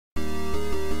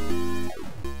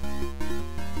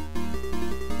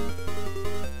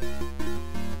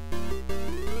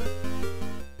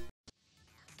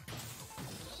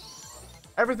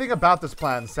Everything about this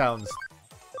plan sounds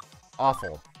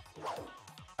awful.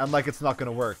 And like it's not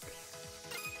gonna work.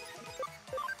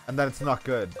 And that it's not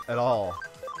good at all.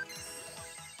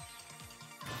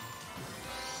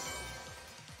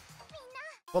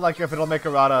 Well, like, if it'll make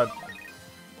Arata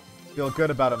feel good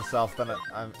about himself, then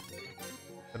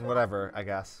then whatever, I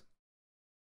guess.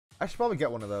 I should probably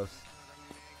get one of those.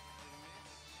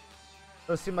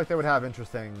 Those seem like they would have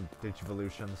interesting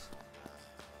Digivolutions.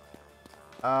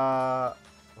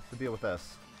 What's the deal with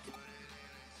this?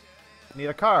 Need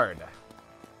a card.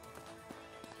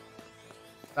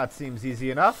 That seems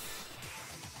easy enough.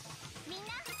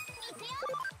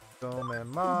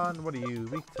 Gomemon, what are you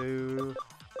weak to?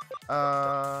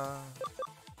 Well,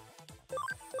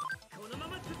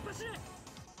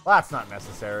 that's not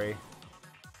necessary.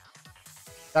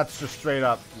 That's just straight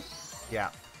up,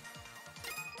 yeah.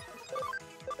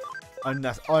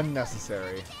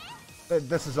 Unnecessary.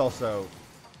 This is also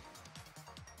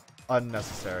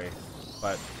unnecessary,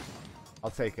 but I'll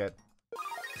take it.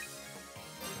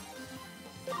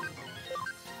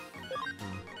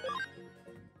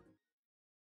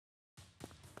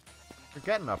 You're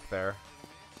getting up there.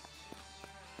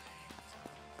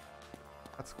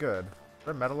 That's good. Is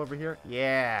there metal over here?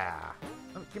 Yeah.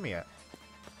 Oh, give me it.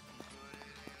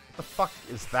 What the fuck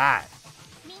is that?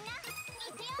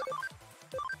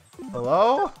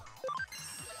 Hello?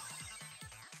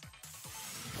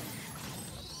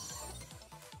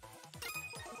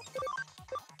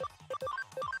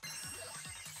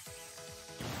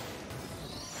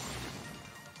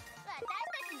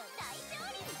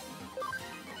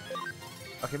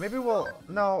 Okay, maybe we'll...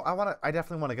 No, I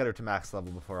definitely want to get her to max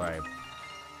level before I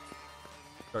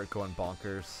start going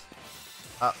bonkers.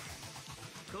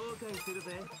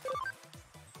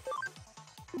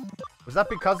 Was that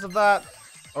because of that?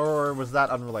 Or was that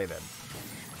unrelated?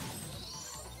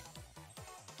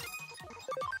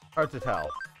 Hard to tell.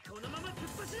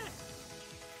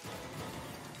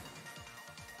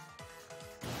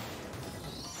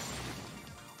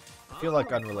 I feel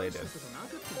like unrelated.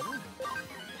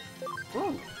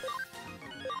 Ooh.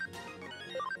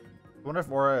 I wonder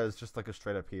if Aura is just like a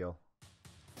straight up heal.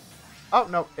 Oh,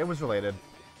 no, it was related.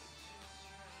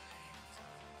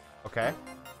 Okay.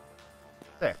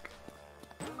 Sick.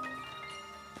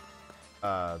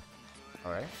 Alright.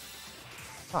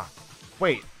 Fuck.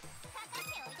 Wait.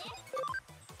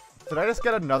 Did I just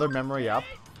get another memory up?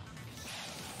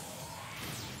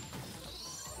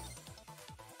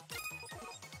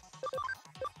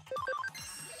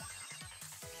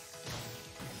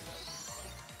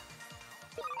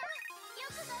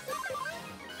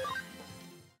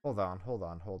 Hold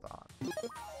on.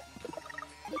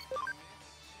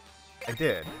 I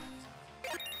did.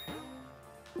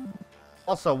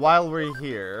 Also, while we're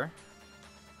here...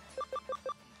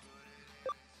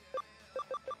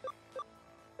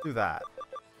 do that.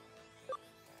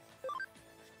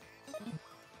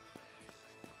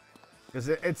 Because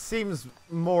it seems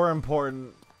more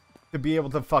important to be able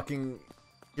to fucking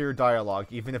hear dialogue,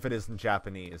 even if it isn't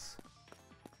Japanese.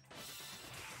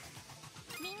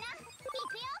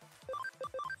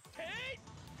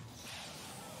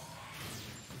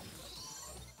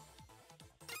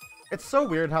 It's so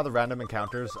weird how the random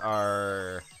encounters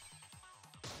are...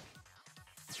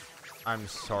 I'm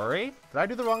sorry? Did I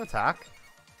do the wrong attack?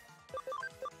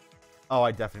 Oh,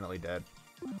 I definitely did.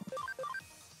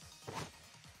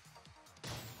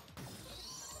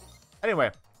 Anyway,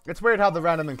 it's weird how the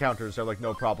random encounters are like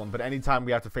no problem, but anytime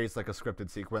we have to face like a scripted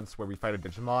sequence where we fight a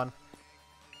Digimon,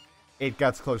 it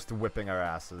gets close to whipping our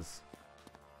asses.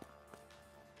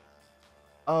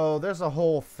 Oh, there's a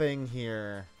whole thing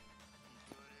here.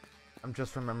 I'm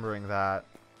just remembering that.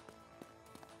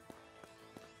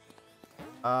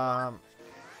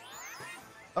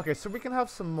 Okay, so we can have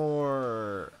some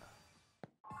more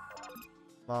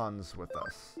Mons with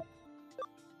us.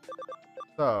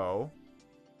 So...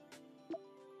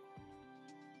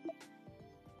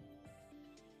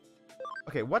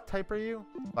 okay, what type are you?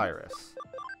 Virus.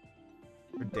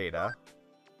 Your data.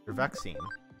 Your vaccine.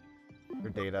 Your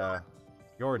data.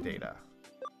 Your data.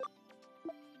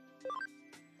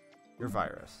 Your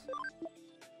virus.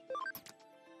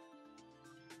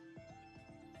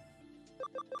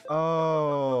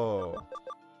 Oh.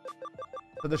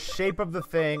 So the shape of the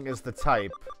thing is the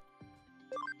type.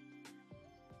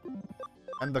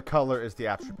 And the color is the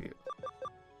attribute.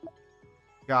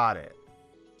 Got it.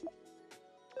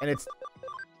 And it's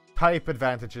type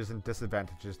advantages and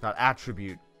disadvantages, not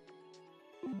attribute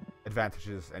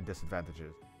advantages and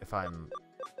disadvantages, if I'm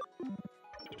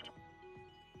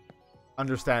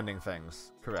understanding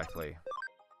things correctly.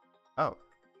 Oh.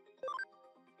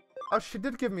 Oh, she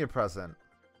did give me a present.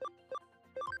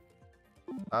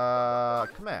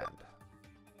 Command.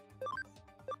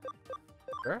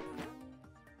 Sure.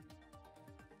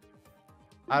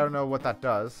 I don't know what that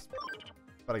does,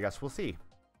 but I guess we'll see.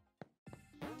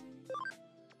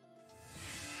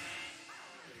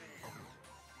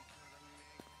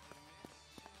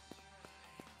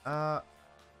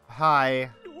 Hi.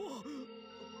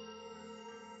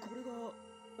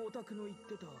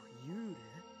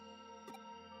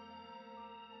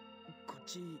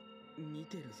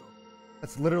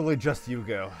 That's literally just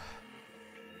Yugo.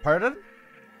 Pardon?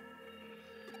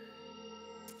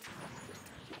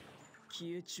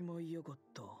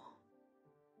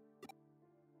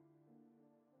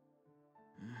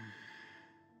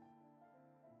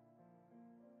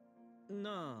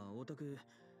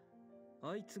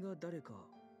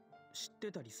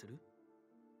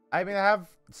 I mean, I have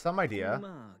some idea.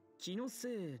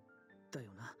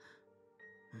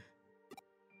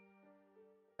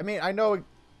 I mean, I know...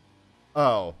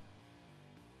 Oh.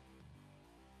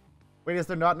 Wait, is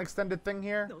there not an extended thing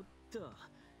here?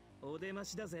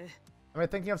 Am I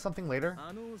thinking of something later?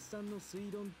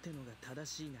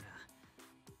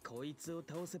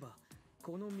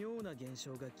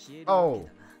 Oh.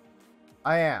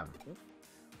 I am.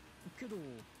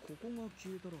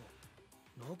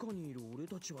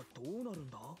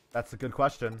 That's a good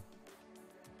question.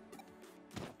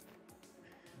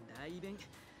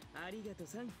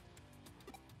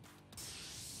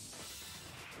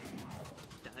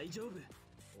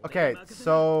 Okay,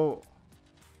 so...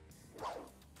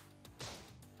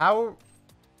 How...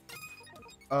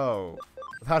 Oh,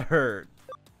 that hurt.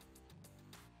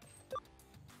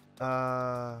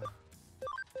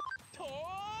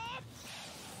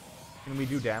 Can we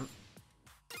do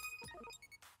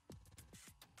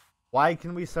Why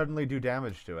can we suddenly do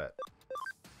damage to it?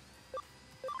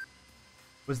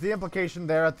 Was the implication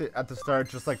there at the start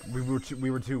just like we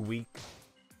were too weak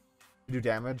to do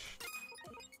damage?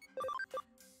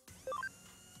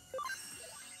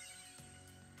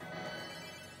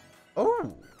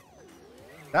 Oh,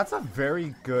 that's a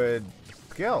very good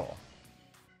skill.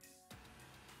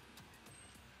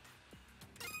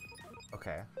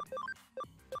 Okay.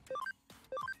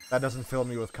 That doesn't fill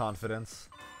me with confidence.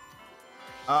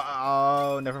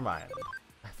 Oh, never mind.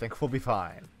 I think we'll be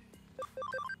fine.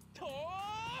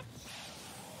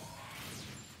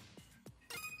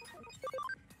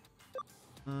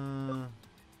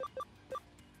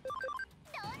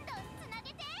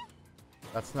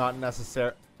 That's not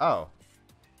necessary. Oh.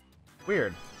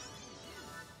 Weird.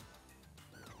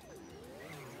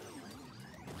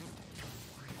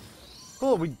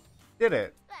 Cool, we did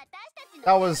it.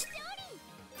 That was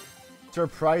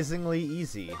surprisingly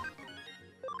easy.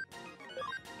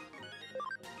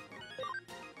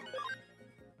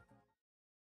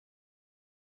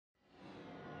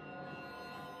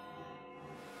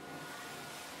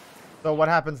 So what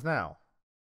happens now?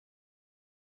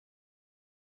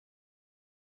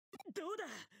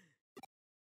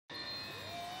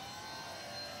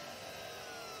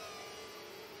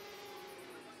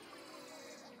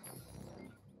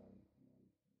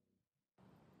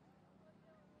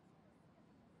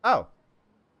 Oh.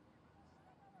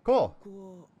 Cool.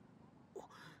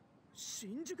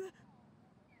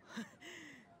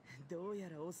 どうや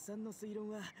らおっさんの推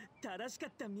論は正しかっ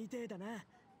たみてえだな。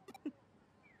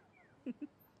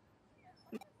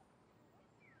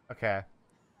Okay.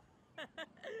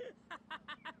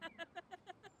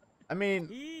 I mean,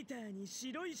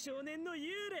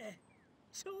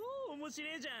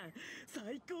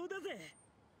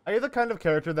 are you the kind of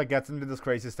character that gets into this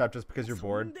crazy stuff just because you're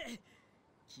bored?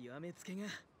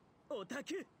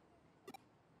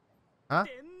 Huh?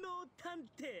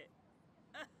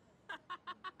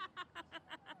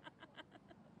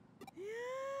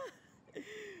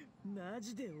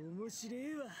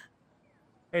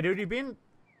 Hey dude, you're being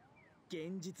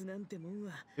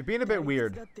a bit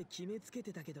weird.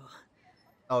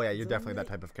 Oh yeah, you're definitely that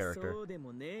type of character.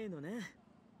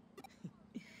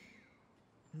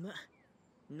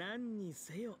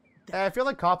 I feel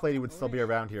like Cop Lady would still be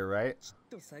around here, right?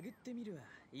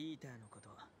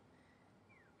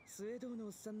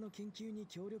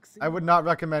 I would not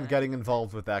recommend getting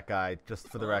involved with that guy, just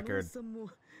for the record.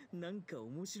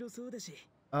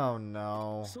 Oh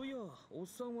no.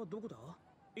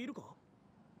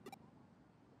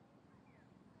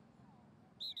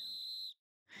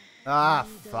 Ah,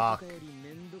 fuck.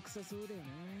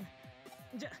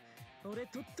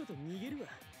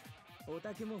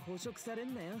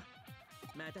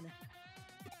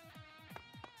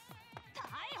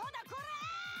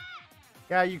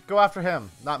 Yeah, you go after him,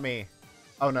 not me.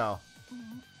 Oh no.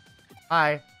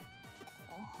 Hi.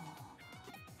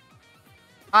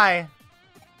 Hi.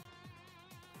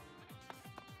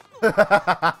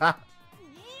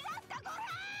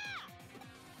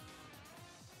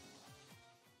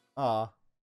 Aw.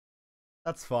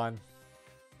 That's fun.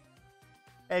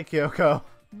 Hey, Kyoko.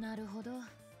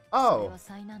 Oh.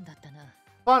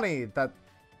 Funny that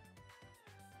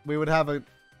we would have a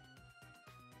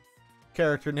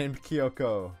character named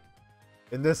Kyoko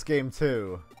in this game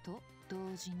too.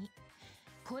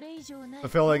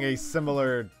 Fulfilling a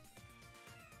similar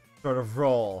sort of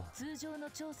role.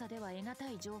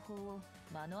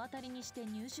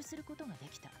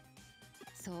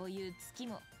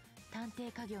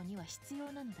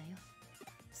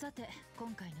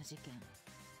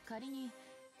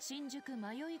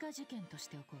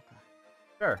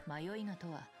 Sure.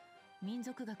 民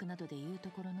族学などでいうと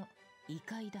ころの異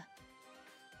界だ。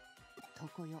常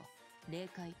世、霊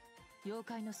界、妖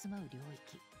怪の住まう領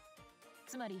域。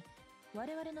つまり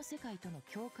我々の世界との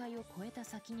境界を越えた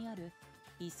先にある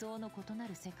位相の異な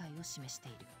る世界を示して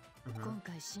いる。今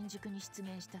回新宿に出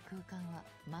現した空間は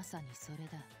まさにそれ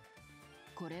だ。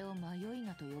これを迷い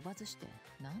がと呼ばずして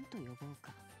何と呼ぼう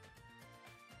か。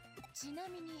ちな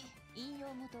みに引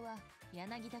用元は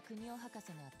柳田国夫博士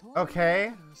が東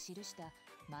京に記した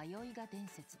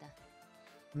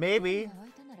Maybe.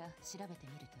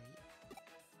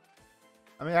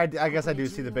 I mean, I guess I do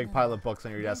see the big pile of books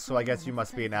on your desk, so I guess you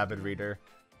must be an avid reader.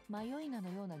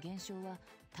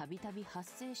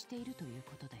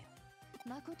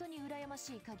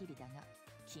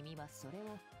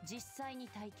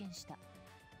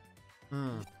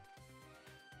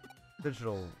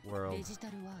 Digital world.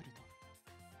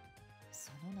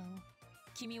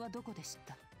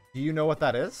 Do you know what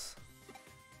that is?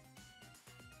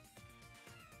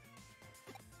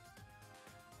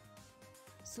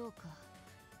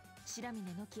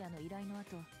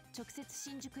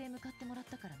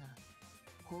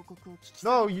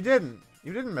 No, you didn't.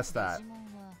 You didn't miss that.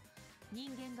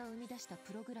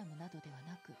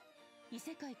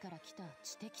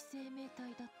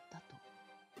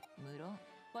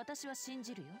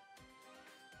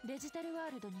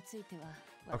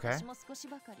 Okay.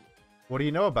 What do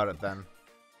you know about it then?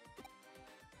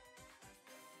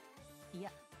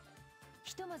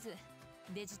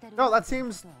 No, that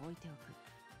seems...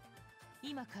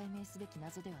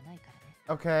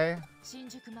 Okay.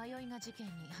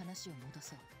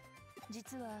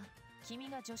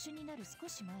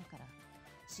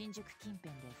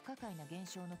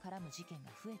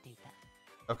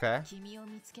 Okay.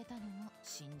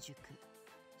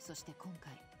 そして今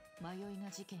回迷いが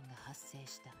事件が発生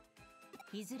した。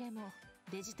いずれも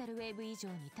デジタルウェーブ以上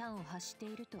に端を発して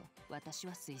いると私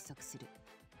は推測する。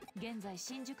現在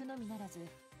新宿のみならず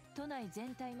都内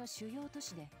全体の主要都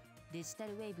市でデジタ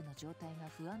ルウェーブの状態が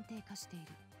不安定化している。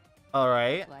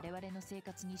Alright. 我々の生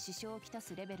活に支障をきた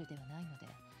すレベルではないので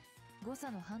誤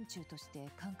差の範疇として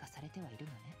看過されてはいる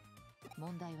がね。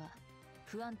問題は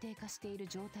不安定化している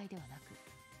状態ではなく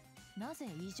なぜ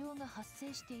異常が発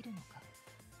生しているのか。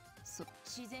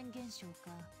自然現象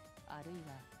かあるい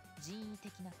は人為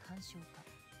的な干渉か。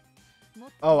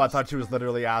Oh, I thought she was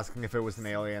literally asking if it was an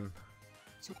alien.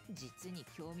 実に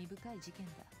興味深い事件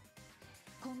だ。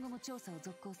今後も調査を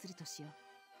続行するとしよ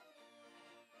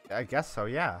う。I guess so,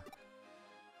 yeah.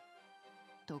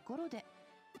 ところで、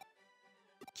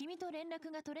君と連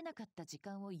絡が取れなかった時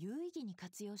間を有意義に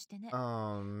活用してね。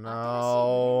Oh no. 新し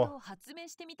いブレンドを発明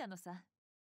してみたのさ。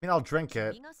I mean, I'll drink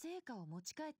it. 君が成果を持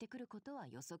ち帰ってくることは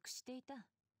予測していた。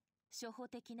初歩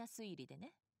的な推理で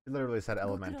ね。It literally said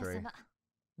elementary.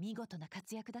 見事な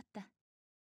活躍だった。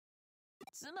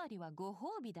つまりはご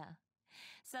褒美だ。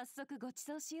早速ご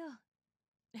馳走しよう。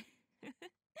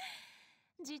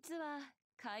実は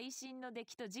会心の出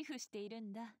来と自負している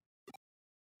んだ。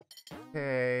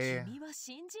Hey. 君は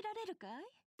信じられるかい？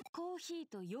コーヒー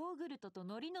とヨーグルトと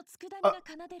海苔の佃煮が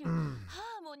奏でるハ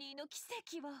ーモニーの奇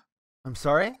跡を。I'm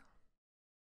sorry?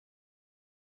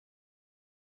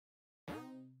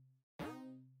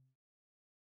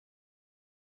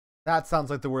 That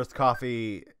sounds like the worst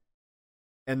coffee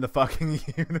in the fucking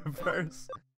universe.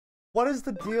 What is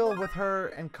the deal with her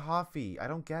and coffee? I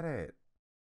don't get it.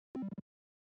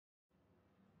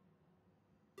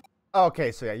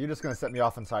 Okay, so yeah, you're just gonna set me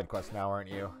off on side quests now, aren't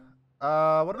you?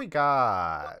 What do we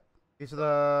got? These are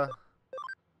the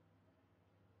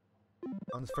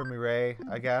ones for Mireille,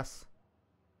 I guess.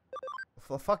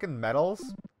 The fucking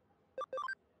medals?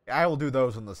 I will do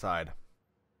those on the side.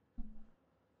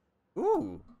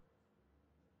 Ooh.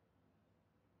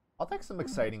 I'll take some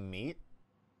exciting meat.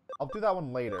 I'll do that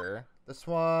one later. This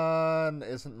one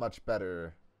isn't much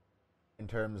better in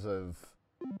terms of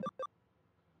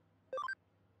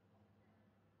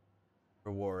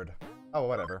reward. Oh,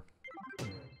 whatever.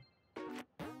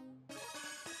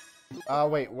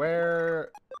 Wait, where...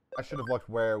 I should have looked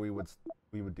where we would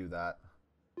do that.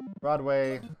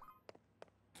 Broadway...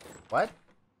 What?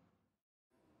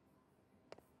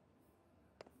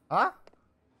 Huh?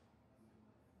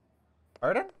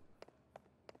 Pardon?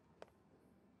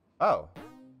 Oh.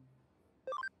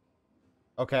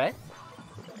 Okay.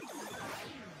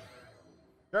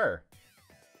 Sure.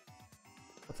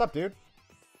 What's up, dude?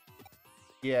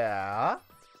 Yeah.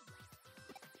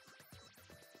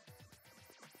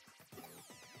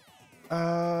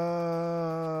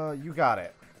 You got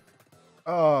it.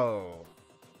 Oh.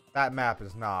 That map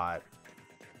is not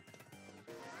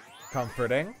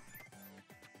comforting.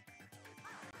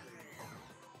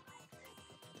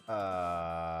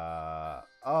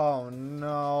 Oh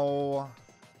no.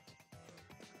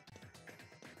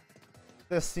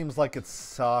 This seems like it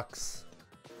sucks.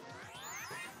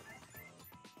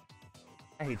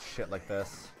 I hate shit like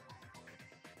this.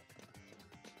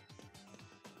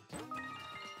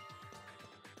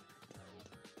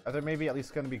 Are there maybe at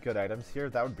least gonna be good items here?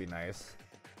 That would be nice.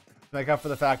 Make up for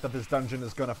the fact that this dungeon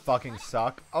is gonna fucking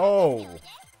suck. Oh!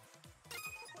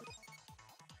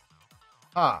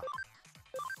 Huh.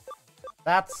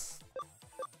 That's...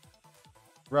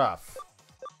 rough.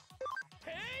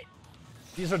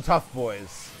 These are tough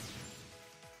boys.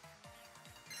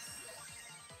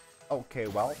 Okay,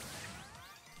 well.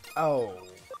 Oh.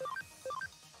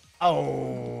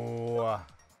 Oh.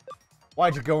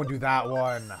 Why'd you go and do that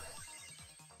one?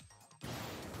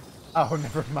 Oh,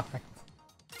 never mind.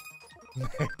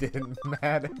 It didn't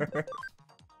matter.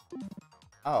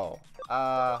 Oh.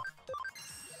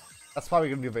 That's probably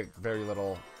gonna do very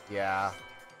little. Yeah.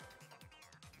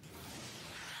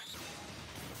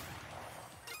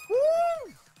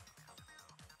 Woo!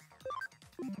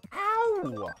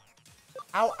 Ow!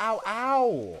 Ow, ow,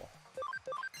 ow!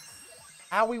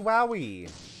 Owie wowie!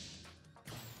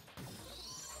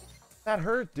 That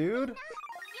hurt, dude!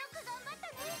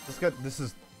 This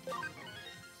is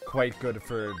quite good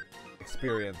for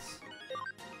experience.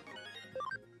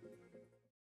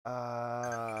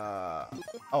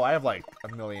 Oh, I have like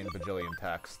a million bajillion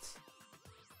texts.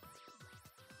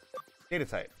 Data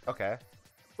type, okay.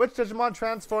 Which Digimon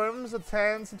transforms its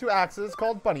hands into axes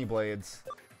called bunny blades?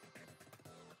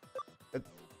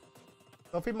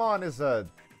 Sophimon is a...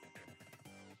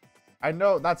 I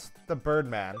know that's the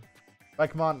Birdman.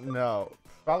 Like-mon, no.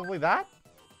 Probably that?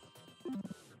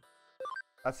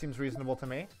 That seems reasonable to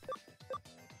me.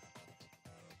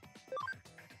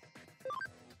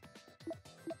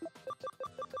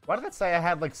 Why did it say I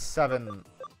had like 7?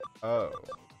 Oh.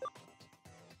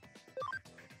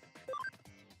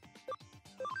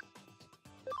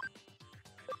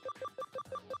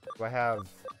 Do I have...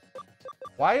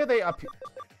 Why are they up here?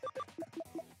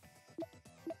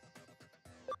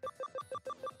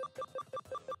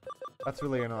 That's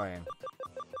really annoying.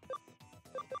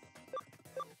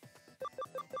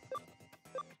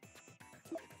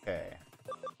 Okay.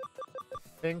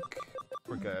 I think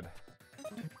we're good.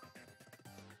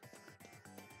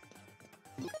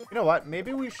 You know what?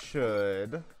 Maybe we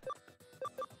should...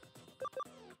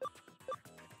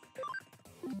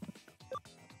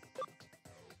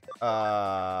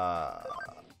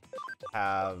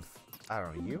 have... I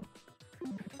don't know, you?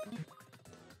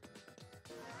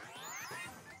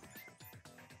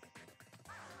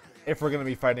 If we're gonna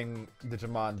be fighting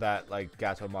Digimon that, like,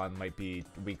 Gatomon might be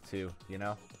weak to, you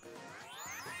know?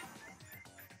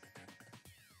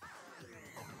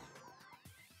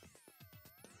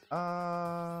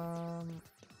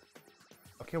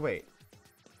 Okay, wait.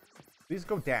 These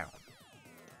go down.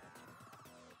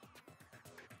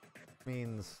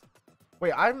 Means...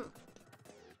 Wait, I'm...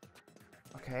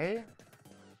 Okay.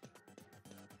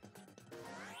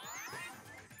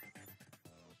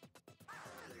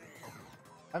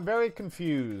 I'm very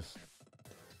confused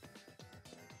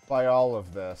by all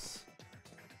of this.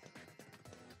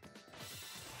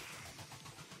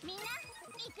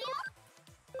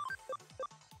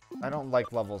 I don't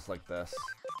like levels like this.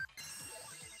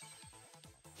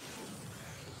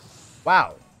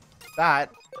 Wow. That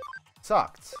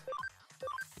sucked.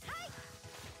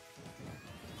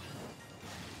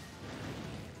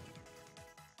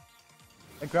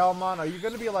 Hey, Growlmon, are you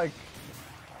gonna be like...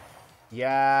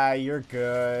 Yeah, you're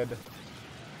good.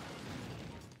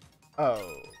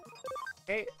 Oh.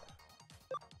 Okay.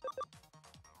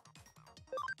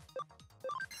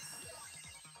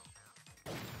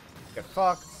 Get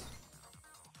fucked.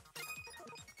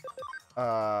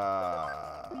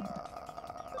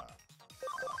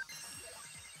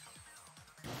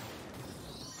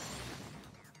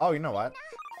 Oh, you know what?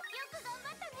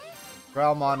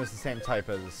 Growlmon is the same type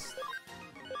as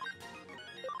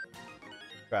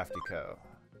Crafty Co.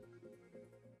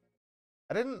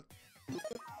 I didn't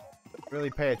really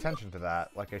pay attention to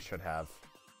that like I should have.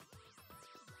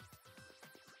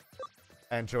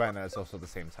 And Joanna is also the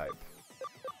same type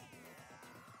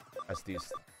as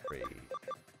these three.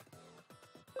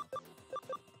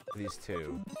 These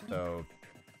two. So...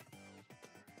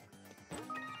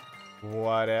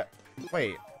 What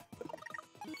wait.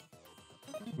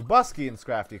 Ubusky and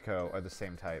Scrafty Co. are the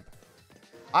same type.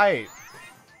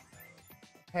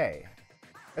 Hey.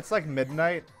 It's like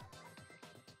midnight.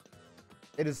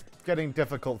 It is getting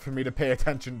difficult for me to pay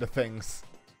attention to things.